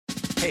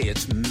Hey,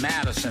 it's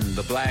Madison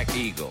the Black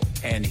Eagle,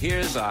 and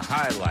here's a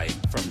highlight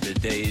from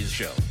today's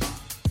show.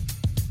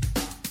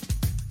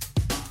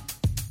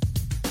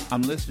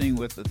 I'm listening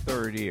with the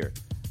third ear.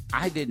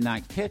 I did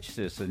not catch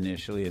this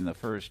initially in the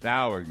first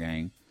hour,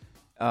 gang.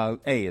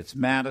 Hey, it's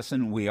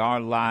Madison. We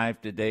are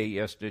live today.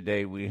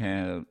 Yesterday we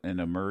had an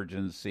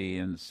emergency,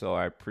 and so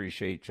I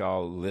appreciate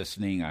y'all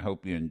listening. I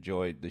hope you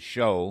enjoyed the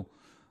show.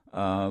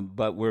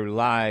 But we're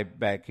live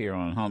back here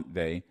on Hump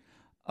Day.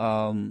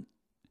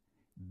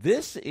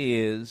 This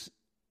is,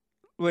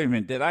 wait a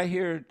minute, did I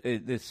hear the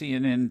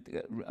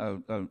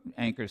CNN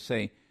anchor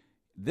say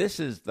this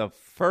is the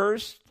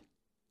first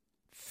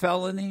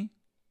felony?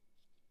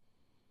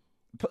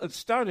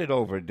 Start it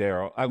over,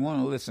 Daryl. I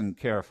want to listen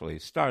carefully.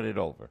 Start it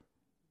over.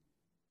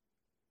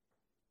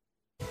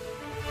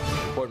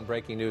 Important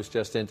breaking news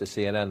just into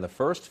CNN. The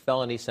first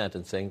felony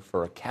sentencing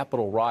for a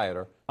Capitol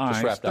rioter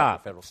just wrapped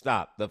up in federal.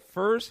 Stop. The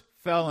first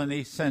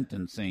felony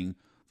sentencing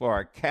for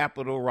a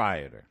Capitol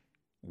rioter.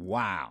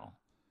 Wow.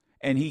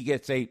 And he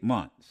gets 8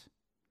 months.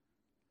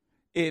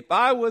 If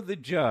I were the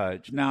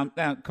judge, now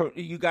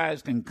you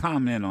guys can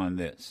comment on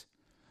this.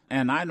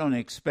 And I don't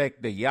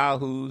expect the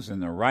yahoos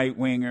and the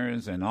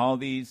right-wingers and all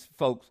these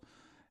folks.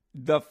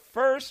 The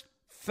first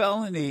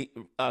felony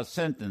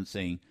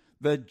sentencing,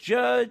 the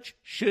judge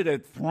should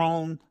have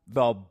thrown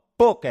the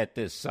book at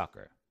this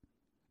sucker,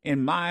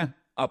 in my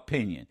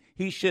opinion.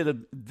 This should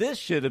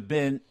have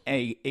been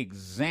an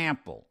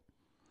example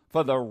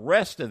for the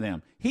rest of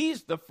them.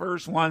 He's the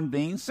first one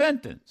being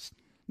sentenced.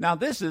 Now,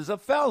 this is a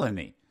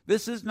felony.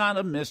 This is not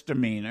a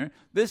misdemeanor.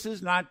 This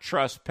is not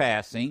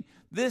trespassing.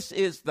 This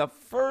is the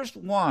first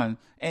one,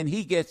 and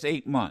he gets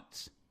 8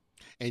 months.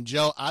 And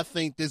Joe, I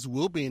think this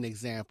will be an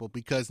example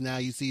because now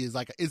you see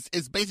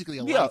it's basically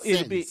a life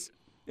sentence.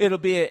 It'll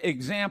be an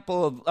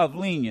example of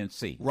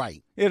leniency.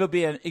 Right. It'll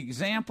be an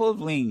example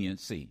of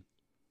leniency.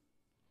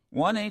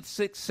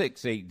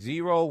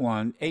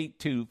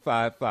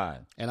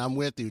 1-866-801-8255. And I'm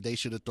with you. They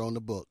should have thrown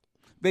the book.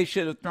 They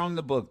should have thrown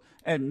the book.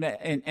 And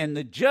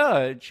the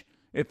judge,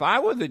 if I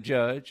were the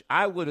judge,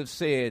 I would have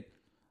said,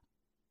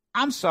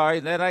 I'm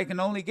sorry that I can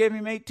only give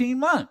him 18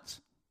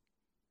 months.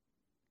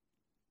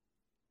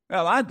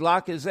 Well, I'd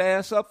lock his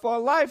ass up for a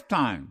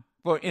lifetime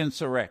for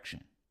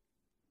insurrection.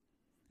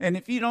 And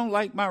if you don't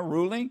like my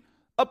ruling,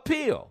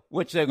 appeal,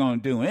 which they're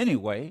going to do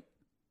anyway.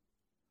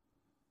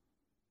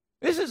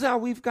 This is how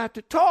we've got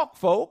to talk,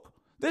 folk.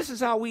 This is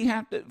how we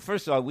have to,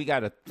 first of all, we got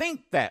to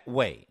think that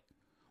way.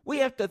 We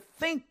have to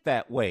think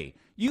that way.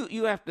 You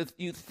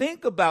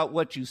think about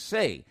what you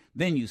say,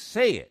 then you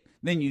say it,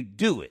 then you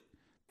do it.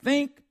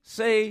 Think,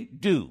 say,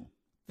 do.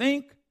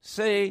 Think,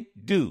 say,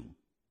 do.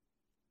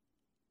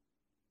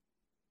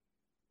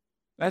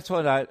 That's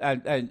what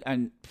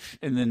and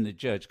then the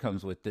judge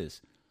comes with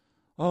this.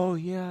 Oh,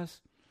 yes.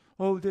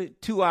 Oh,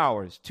 2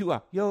 hours.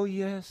 Oh,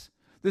 yes.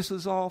 This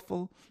is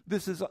awful.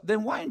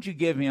 Then why didn't you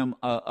give him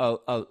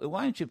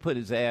why didn't you put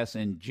his ass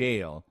in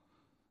jail?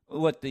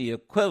 What the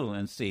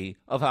equivalency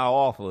of how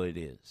awful it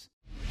is.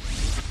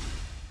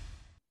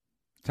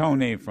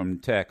 Tony from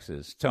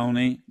Texas.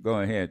 Tony,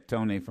 go ahead.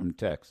 Tony from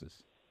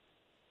Texas.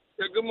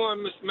 Yeah, good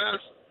morning, Mr.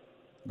 Madison.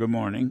 Good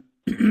morning.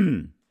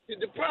 The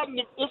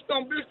problem, what's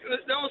going to be,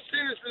 those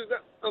sentences,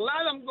 a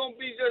lot of them going to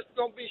be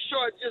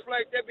short just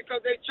like that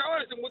because they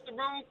charged them with the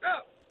wrong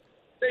stuff.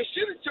 They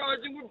should have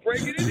charged them with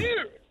breaking and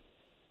entering.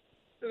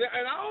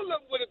 And all of them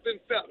would have been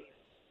felons.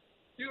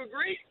 You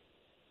agree?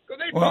 Because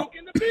they broke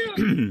in the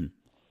building.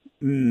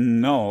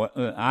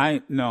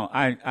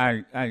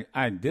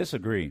 I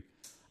disagree.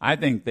 I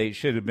think they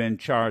should have been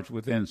charged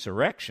with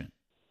insurrection.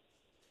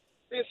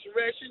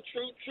 Insurrection,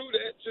 true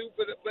that too.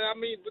 But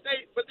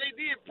they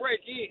did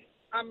break in.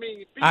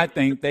 I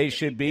think they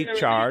should be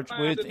charged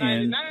with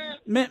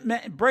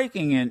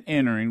breaking and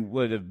entering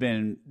would have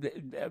been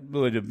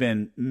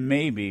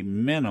maybe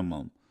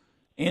minimum.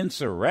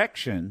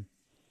 Insurrection,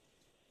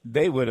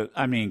 they would have.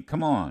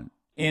 Come on,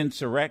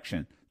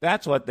 insurrection.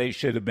 That's what they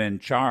should have been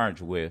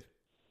charged with,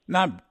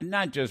 not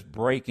just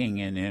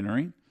breaking and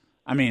entering.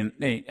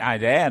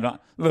 I'd add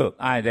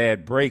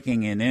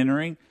breaking and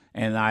entering,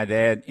 and I'd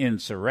add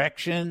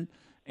insurrection.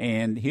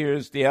 And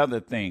here's the other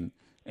thing.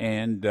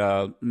 And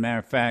matter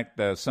of fact,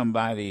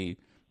 somebody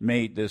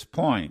made this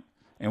point,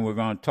 and we're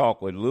going to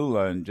talk with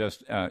Lula and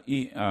just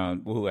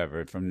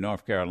whoever from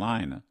North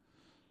Carolina.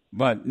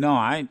 But no,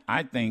 I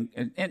think,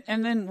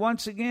 and then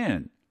once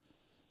again,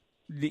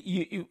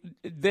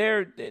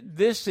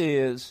 this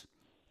is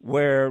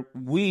where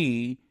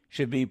we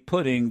should be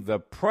putting the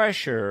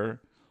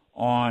pressure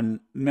on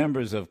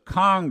members of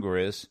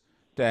Congress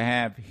to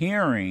have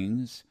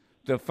hearings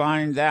to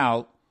find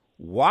out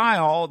why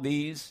all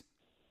these,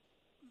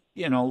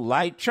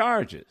 light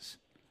charges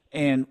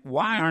and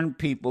why aren't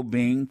people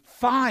being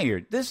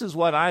fired? This is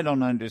what I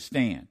don't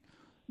understand.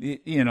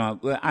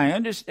 I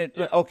understand.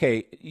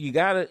 Okay, you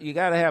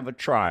gotta have a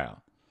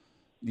trial.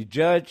 The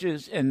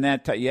judges and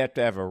you have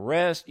to have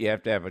arrest. You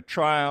have to have a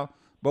trial.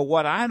 But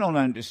what I don't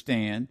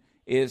understand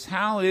is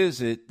how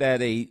is it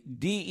that a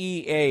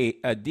DEA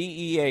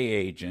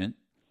agent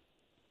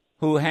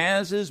who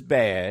has his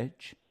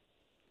badge,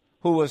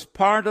 who was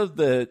part of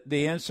the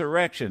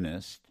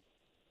insurrectionists,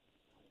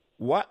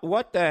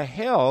 what the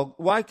hell?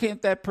 Why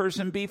can't that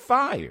person be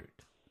fired?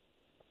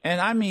 And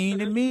I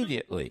mean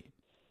immediately.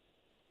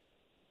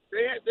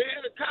 They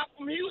had a cop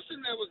from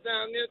Houston that was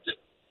down there too.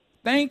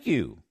 Thank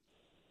you.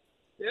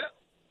 Yeah,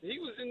 he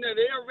was in there.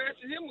 They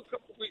arrested him a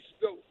couple weeks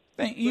ago.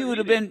 You'd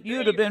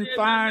have been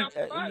fired.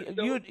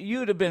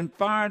 You'd have been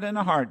fired in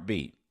a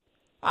heartbeat.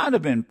 I'd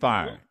have been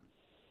fired.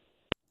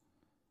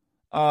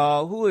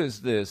 Who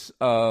is this?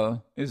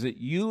 Is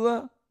it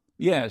Eula?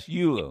 Yes,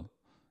 Eula.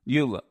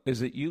 Eula.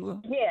 Is it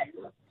Eula? Yes.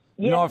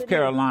 North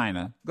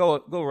Carolina.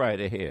 Go right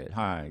ahead.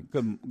 Hi.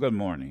 Good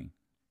morning.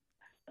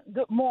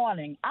 Good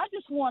morning. I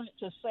just wanted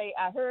to say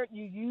I heard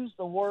you use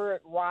the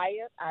word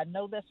riot. I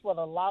know that's what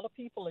a lot of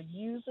people are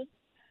using,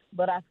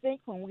 but I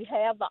think when we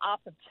have the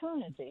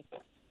opportunity,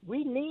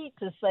 we need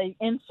to say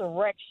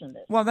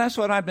insurrectionist. Well, that's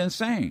what I've been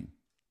saying.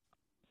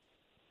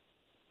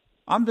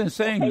 I've been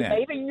saying that.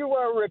 Maybe you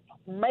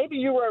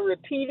were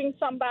repeating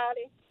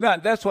somebody.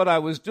 That's what I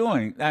was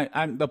doing.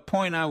 The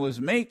point I was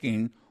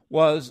making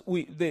was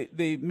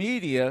the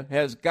media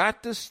has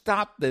got to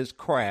stop this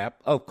crap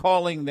of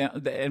calling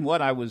them. And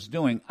what I was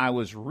doing, I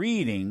was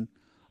reading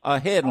a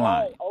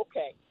headline. Oh,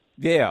 okay.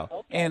 Yeah,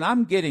 okay. And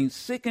I'm getting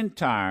sick and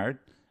tired,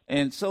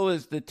 and so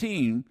is the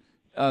team.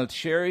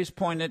 Sherry's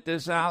pointed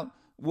this out.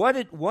 What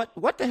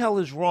the hell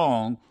is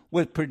wrong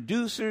with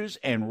producers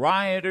and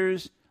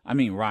writers,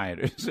 and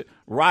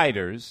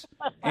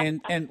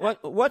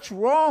what's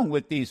wrong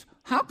with these?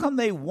 How come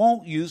they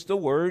won't use the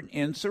word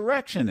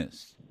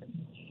insurrectionists?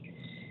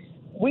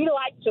 We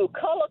like to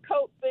color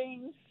code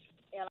things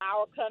in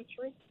our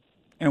country.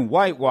 And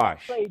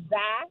whitewash. We'll say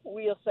die,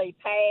 we'll say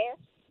pass,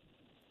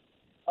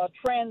 a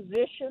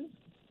transition.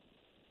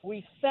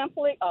 We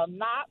simply are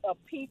not a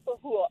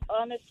people who are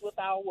honest with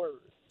our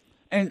words.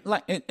 And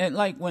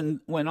like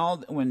when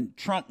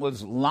Trump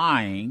was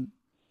lying,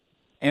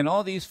 and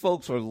all these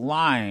folks were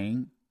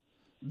lying,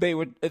 they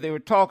were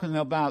talking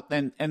about,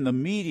 and the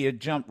media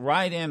jumped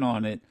right in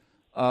on it.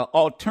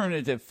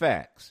 Alternative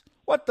facts.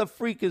 What the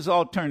freak is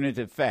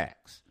alternative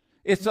facts?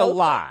 It's a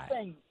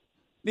lie.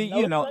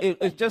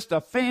 It's just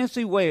a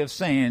fancy way of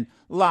saying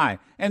lie.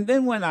 And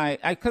then when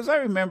because I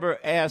remember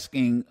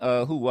asking,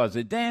 who was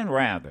it? Dan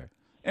Rather.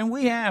 And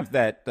we have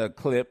that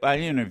clip. I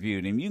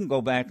interviewed him. You can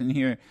go back and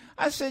hear it.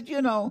 I said,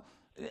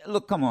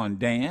 look, come on,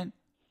 Dan.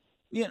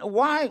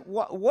 Why?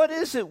 What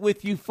is it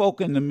with you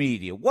folk in the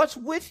media? What's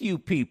with you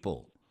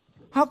people?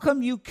 How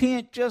come you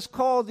can't just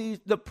call the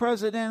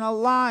president a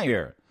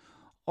liar?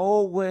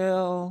 Oh,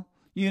 well,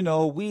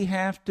 we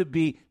have to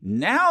be.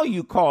 Now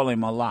you call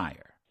him a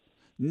liar.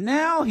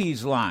 Now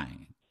he's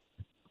lying.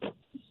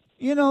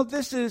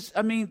 This is,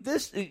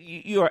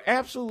 you are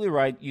absolutely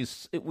right.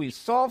 We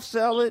soft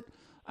sell it.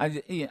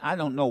 I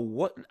don't know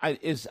what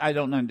I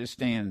don't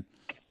understand.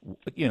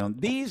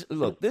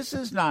 This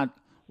is not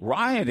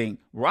rioting.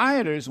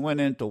 Rioters went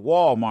into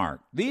Walmart.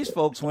 These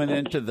folks went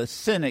into the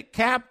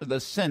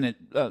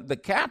the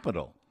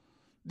Capitol.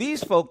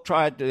 These folk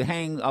tried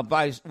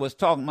to was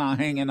talking about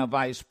hanging a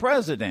vice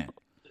president.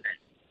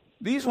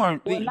 These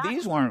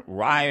weren't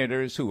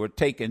rioters who were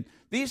taking.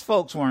 These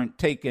folks weren't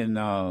taking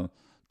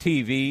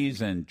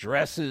TVs and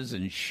dresses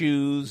and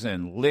shoes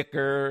and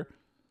liquor.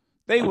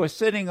 They were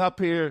sitting up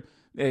here,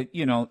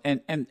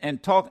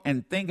 and talk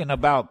and thinking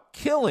about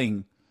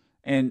killing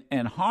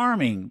and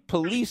harming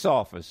police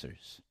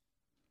officers.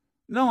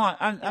 No,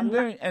 I'm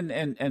very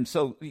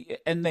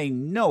and they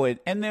know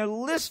it, and they're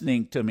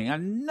listening to me. I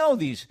know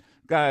these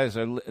guys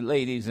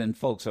ladies and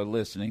folks are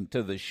listening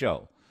to the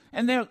show,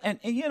 and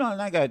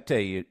I got to tell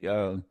you,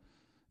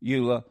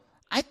 Eula,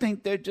 I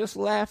think they're just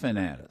laughing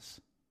at us.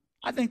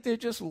 I think they're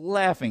just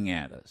laughing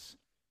at us.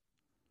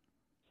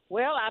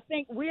 Well, I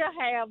think we'll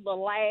have the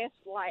last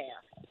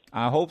laugh.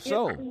 I hope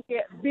so. If we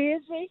get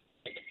busy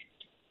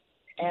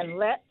and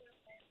let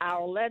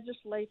our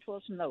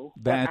legislators know.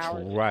 That's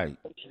right.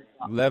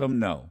 Let them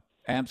know.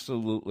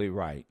 Absolutely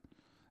right.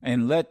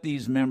 And let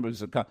these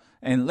members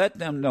and let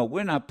them know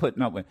we're not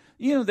putting up with.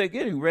 They're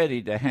getting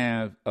ready to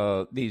have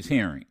these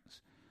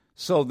hearings.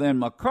 So then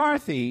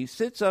McCarthy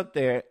sits up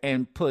there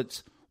and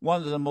puts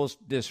one of the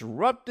most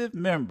disruptive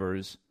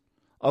members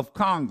of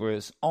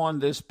Congress on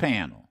this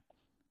panel,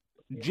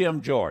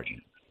 Jim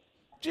Jordan.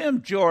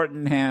 Jim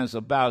Jordan has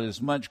about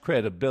as much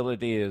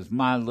credibility as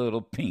my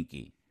little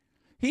pinky.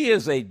 He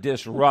is a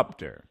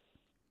disruptor.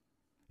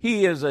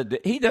 He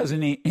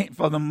doesn't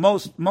for the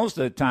most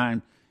of the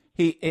time,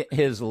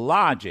 his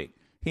logic,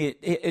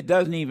 it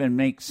doesn't even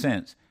make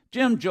sense.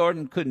 Jim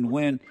Jordan couldn't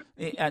win.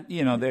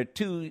 There are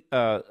two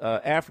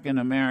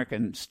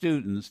African-American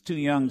students, two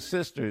young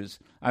sisters.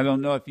 I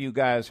don't know if you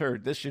guys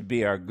heard. This should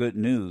be our good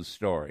news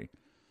story.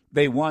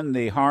 They won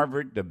the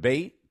Harvard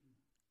debate.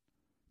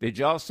 Did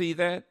y'all see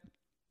that?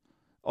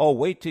 Oh,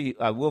 wait till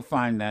we'll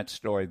find that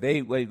story.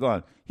 They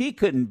gone. He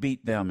couldn't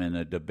beat them in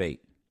a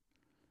debate,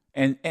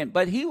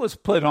 but he was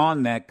put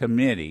on that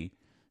committee.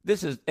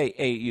 This is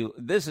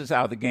This is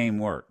how the game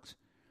works.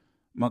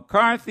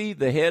 McCarthy,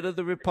 the head of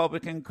the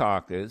Republican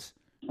caucus,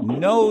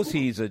 knows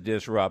he's a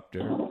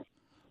disruptor.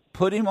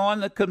 Put him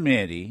on the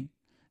committee.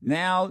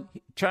 now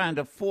trying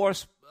to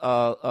force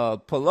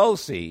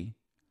Pelosi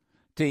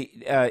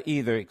to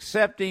either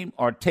accept him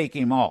or take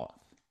him off.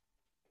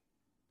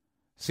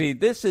 See,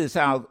 this is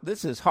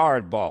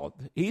hardball.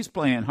 He's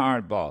playing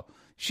hardball.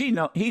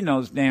 He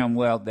knows damn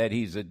well that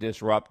he's a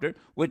disruptor,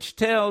 which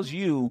tells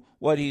you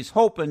what he's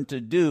hoping to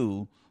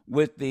do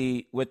with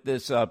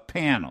this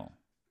panel.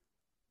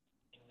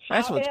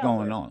 That's what's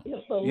going on.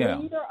 If the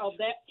leader of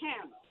that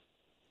panel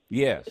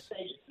is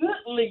a good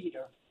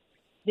leader,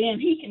 then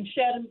he can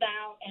shut him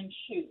down and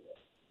should.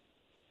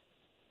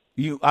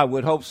 I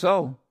would hope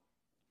so.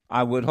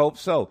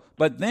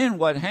 But then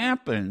what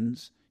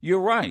happens,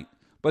 you're right,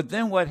 but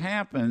then what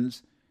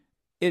happens,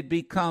 it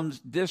becomes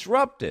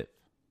disruptive.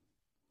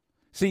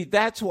 See,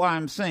 that's why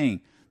I'm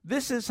saying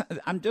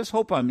I'm just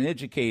hope I'm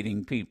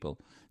educating people.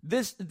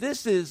 This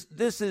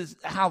is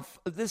how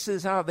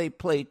they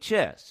play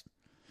chess.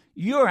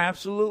 You're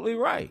absolutely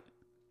right.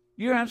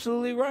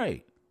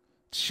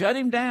 Shut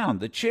him down.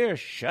 The chair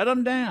shut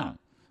him down.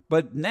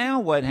 But now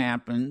what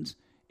happens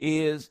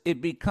is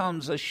it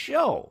becomes a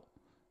show.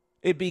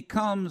 It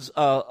becomes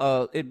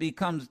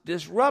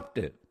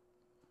disruptive.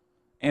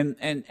 And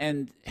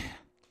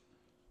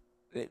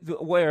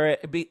where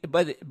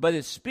but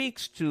it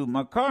speaks to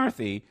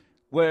McCarthy,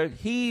 where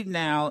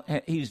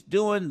he's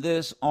doing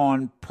this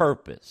on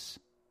purpose.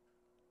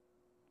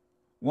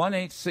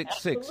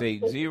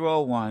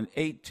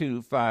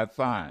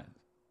 1-866-801-8255.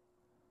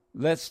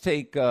 Let's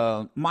take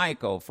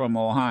Michael from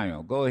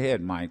Ohio. Go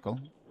ahead,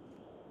 Michael.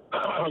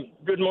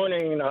 Good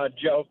morning,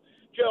 Joe.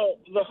 Joe,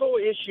 the whole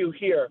issue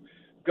here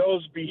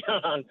goes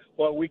beyond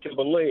what we can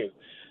believe.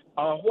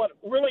 What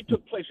really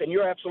took place, and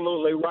you're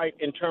absolutely right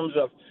in terms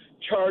of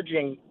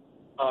charging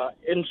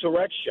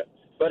insurrection,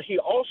 but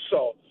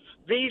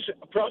these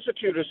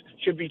prosecutors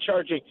should be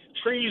charging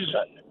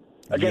treason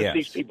against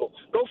these people.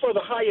 Go for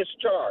the highest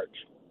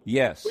charge.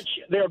 Yes. Which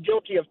they're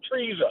guilty of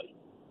treason.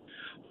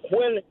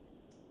 When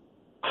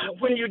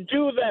you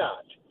do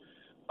that,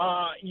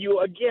 you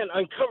again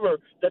uncover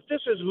that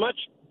this is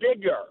much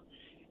bigger.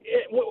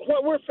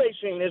 What we're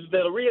facing is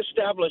the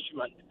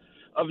reestablishment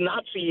of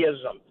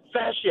Nazism,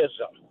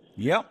 fascism.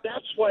 Yep.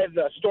 That's why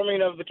the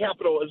storming of the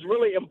Capitol is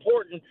really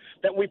important,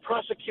 that we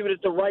prosecute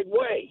it the right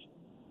way.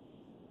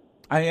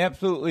 I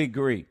absolutely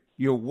agree.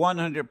 You're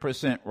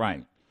 100%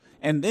 right.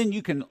 And then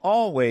you can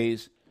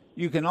always cut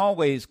you could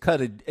always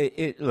cut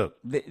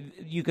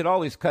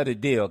a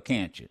deal,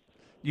 can't you?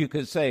 You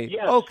could say,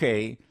 yes.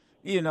 Okay,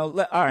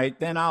 all right,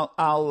 then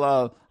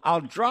I'll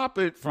drop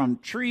it from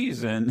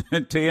treason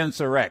to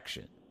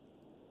insurrection.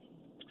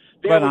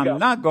 But I'm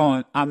not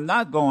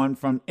going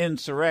from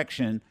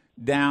insurrection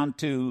down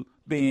to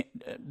being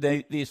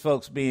these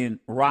folks being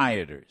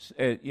rioters.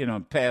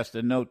 Passed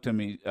a note to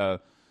me.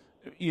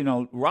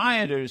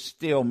 Rioters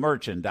steal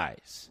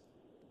merchandise.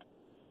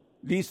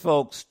 These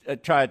folks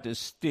tried to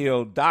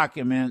steal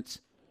documents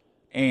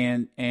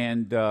and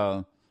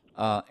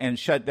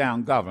shut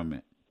down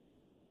government.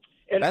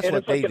 That's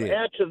what they did. And if I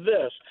can add to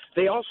this,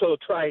 they also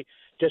try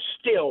to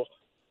steal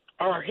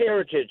our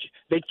heritage.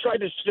 They try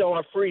to steal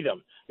our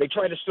freedom. They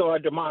try to steal our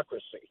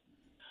democracy.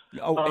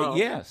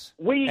 Yes,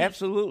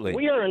 absolutely.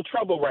 We are in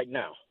trouble right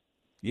now.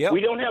 Yep.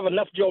 We don't have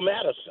enough Joe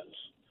Madisons.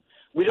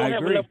 We don't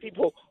have enough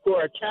people who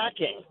are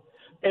attacking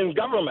in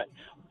government.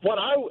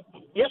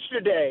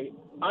 Yesterday,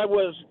 I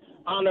was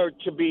honored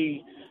to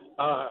be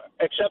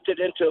accepted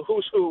into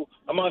Who's Who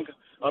Among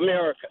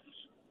Americans.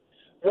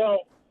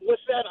 Well, with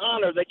that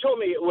honor, they told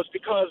me it was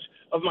because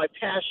of my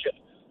passion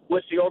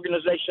with the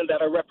organization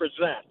that I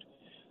represent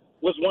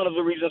was one of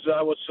the reasons that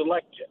I was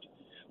selected.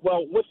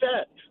 Well, with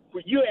that,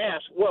 you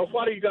ask, well,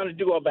 what are you going to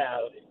do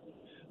about it?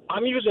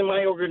 I'm using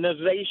my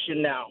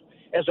organization now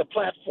as a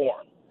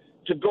platform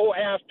to go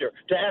after,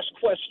 to ask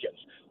questions.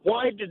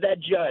 Why did that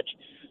judge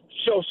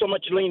show so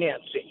much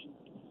leniency?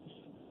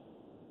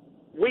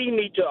 We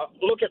need to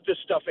look at this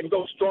stuff and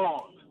go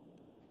strong.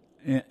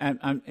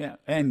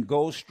 And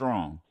go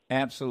strong.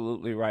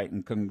 Absolutely right.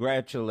 And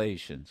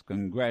congratulations.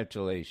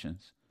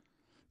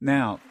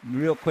 Now,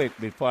 real quick,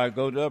 before I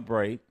go to a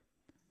break,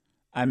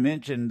 I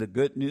mentioned the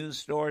good news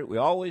story. We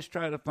always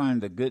try to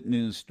find the good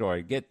news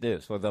story. Get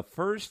this. For the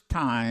first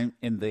time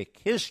in the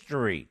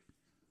history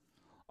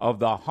of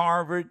the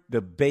Harvard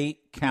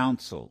Debate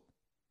Council,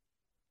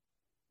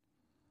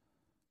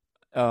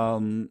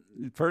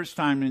 first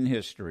time in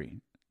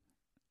history,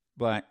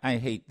 but I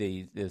hate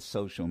this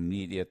social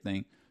media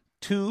thing,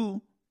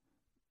 2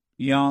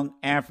 young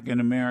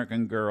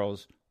African-American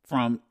girls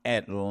from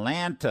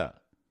Atlanta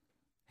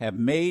have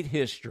made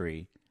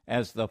history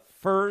as the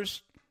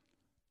first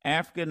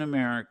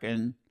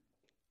African-American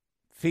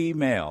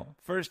female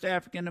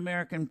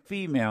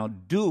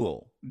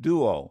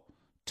duo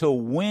to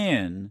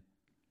win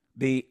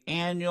the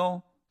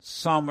annual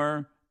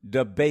summer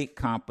debate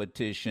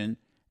competition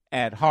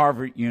at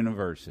Harvard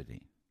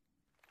University.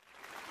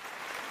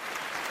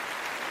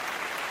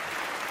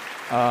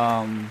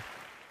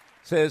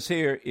 Says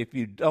here, if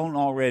you don't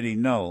already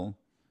know,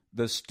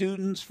 the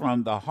students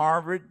from the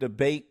Harvard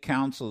Debate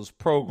Council's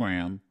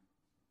program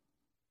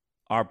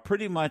are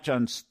pretty much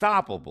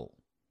unstoppable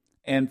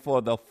and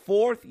for the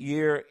fourth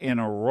year in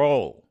a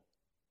row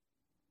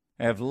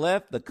have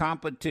left the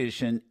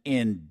competition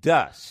in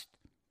dust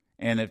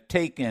and have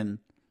taken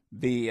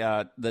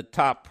the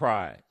top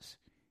prize.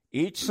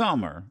 Each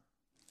summer,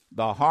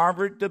 the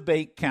Harvard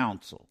Debate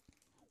Council,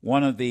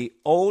 one of the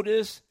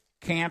oldest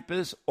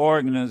campus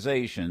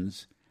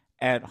organizations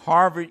at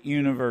Harvard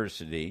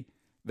University,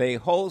 they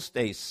host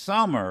a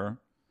summer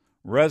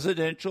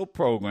residential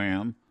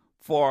program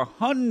for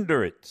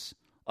hundreds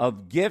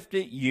of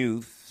gifted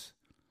youths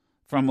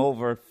from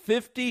over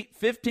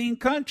 15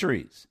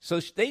 countries. So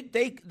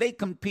they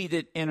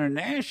competed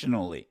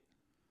internationally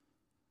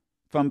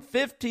from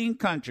 15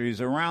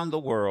 countries around the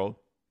world,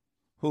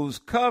 whose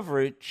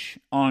coverage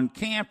on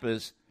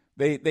campus,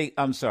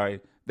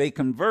 they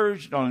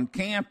converged on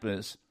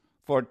campus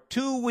for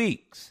 2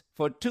 weeks,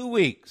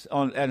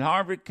 at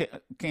Harvard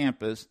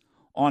campus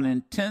on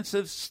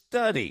intensive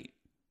study,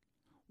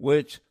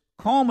 which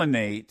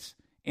culminates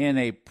in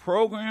a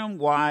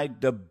program-wide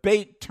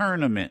debate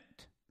tournament.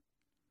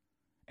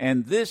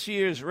 And this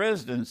year's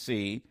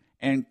residency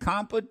and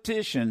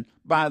competition,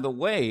 by the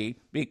way,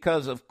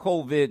 because of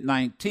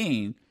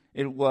COVID-19,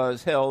 it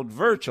was held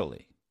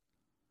virtually.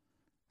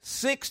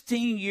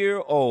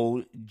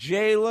 16-year-old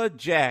Jayla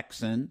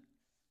Jackson,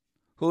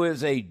 who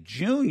is a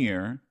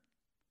junior,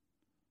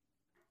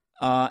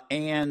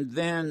 and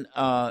then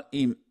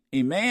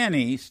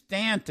Imani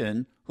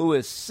Stanton, who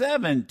is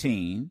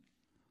 17,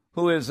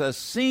 who is a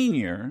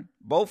senior,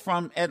 both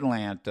from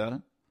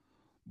Atlanta.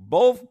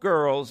 Both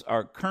girls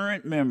are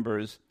current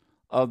members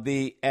of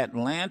the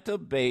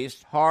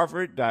Atlanta-based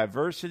Harvard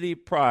Diversity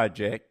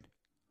Project,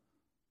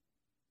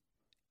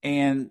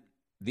 and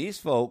these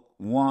folk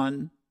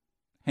won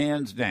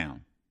hands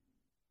down.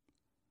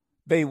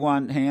 They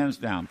won hands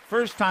down.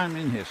 First time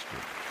in history.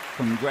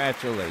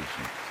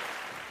 Congratulations.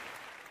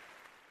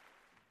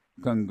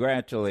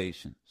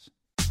 Congratulations.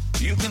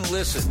 You can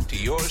listen to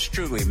yours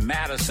truly,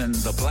 Madison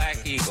the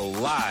Black Eagle,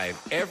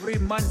 live every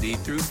Monday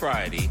through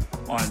Friday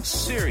on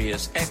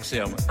Sirius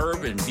XM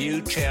Urban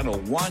View Channel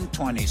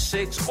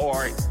 126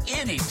 or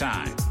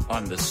anytime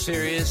on the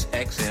Sirius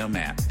XM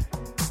app.